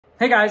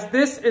Hey guys,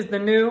 this is the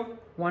new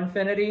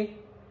Onefinity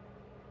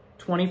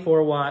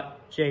 24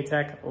 watt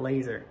Jtech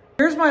laser.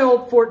 Here's my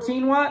old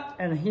 14 watt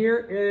and here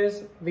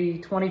is the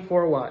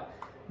 24 watt.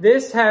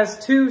 This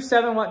has two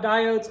 7 watt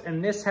diodes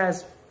and this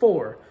has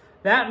 4.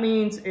 That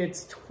means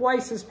it's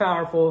twice as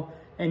powerful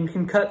and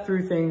can cut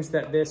through things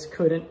that this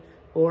couldn't,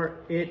 or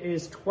it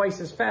is twice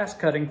as fast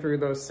cutting through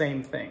those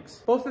same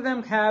things. Both of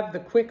them have the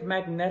quick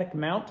magnetic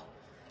mount,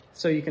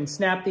 so you can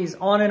snap these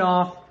on and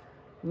off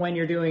when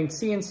you're doing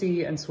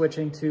CNC and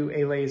switching to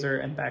a laser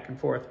and back and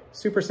forth.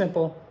 Super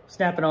simple,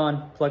 snap it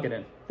on, plug it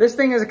in. This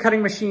thing is a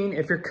cutting machine.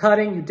 If you're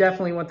cutting, you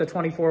definitely want the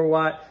 24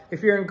 watt.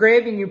 If you're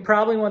engraving, you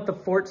probably want the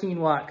 14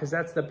 watt because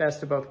that's the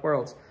best of both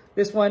worlds.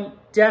 This one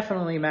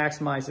definitely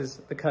maximizes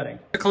the cutting.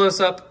 A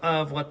close-up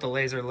of what the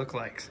laser looks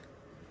like.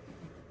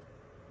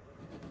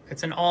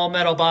 It's an all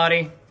metal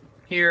body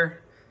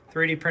here,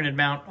 3D printed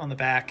mount on the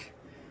back,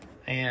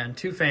 and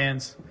 2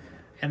 fans.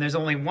 And there's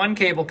only one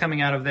cable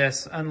coming out of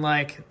this,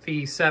 unlike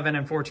the 7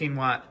 and 14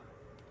 watt.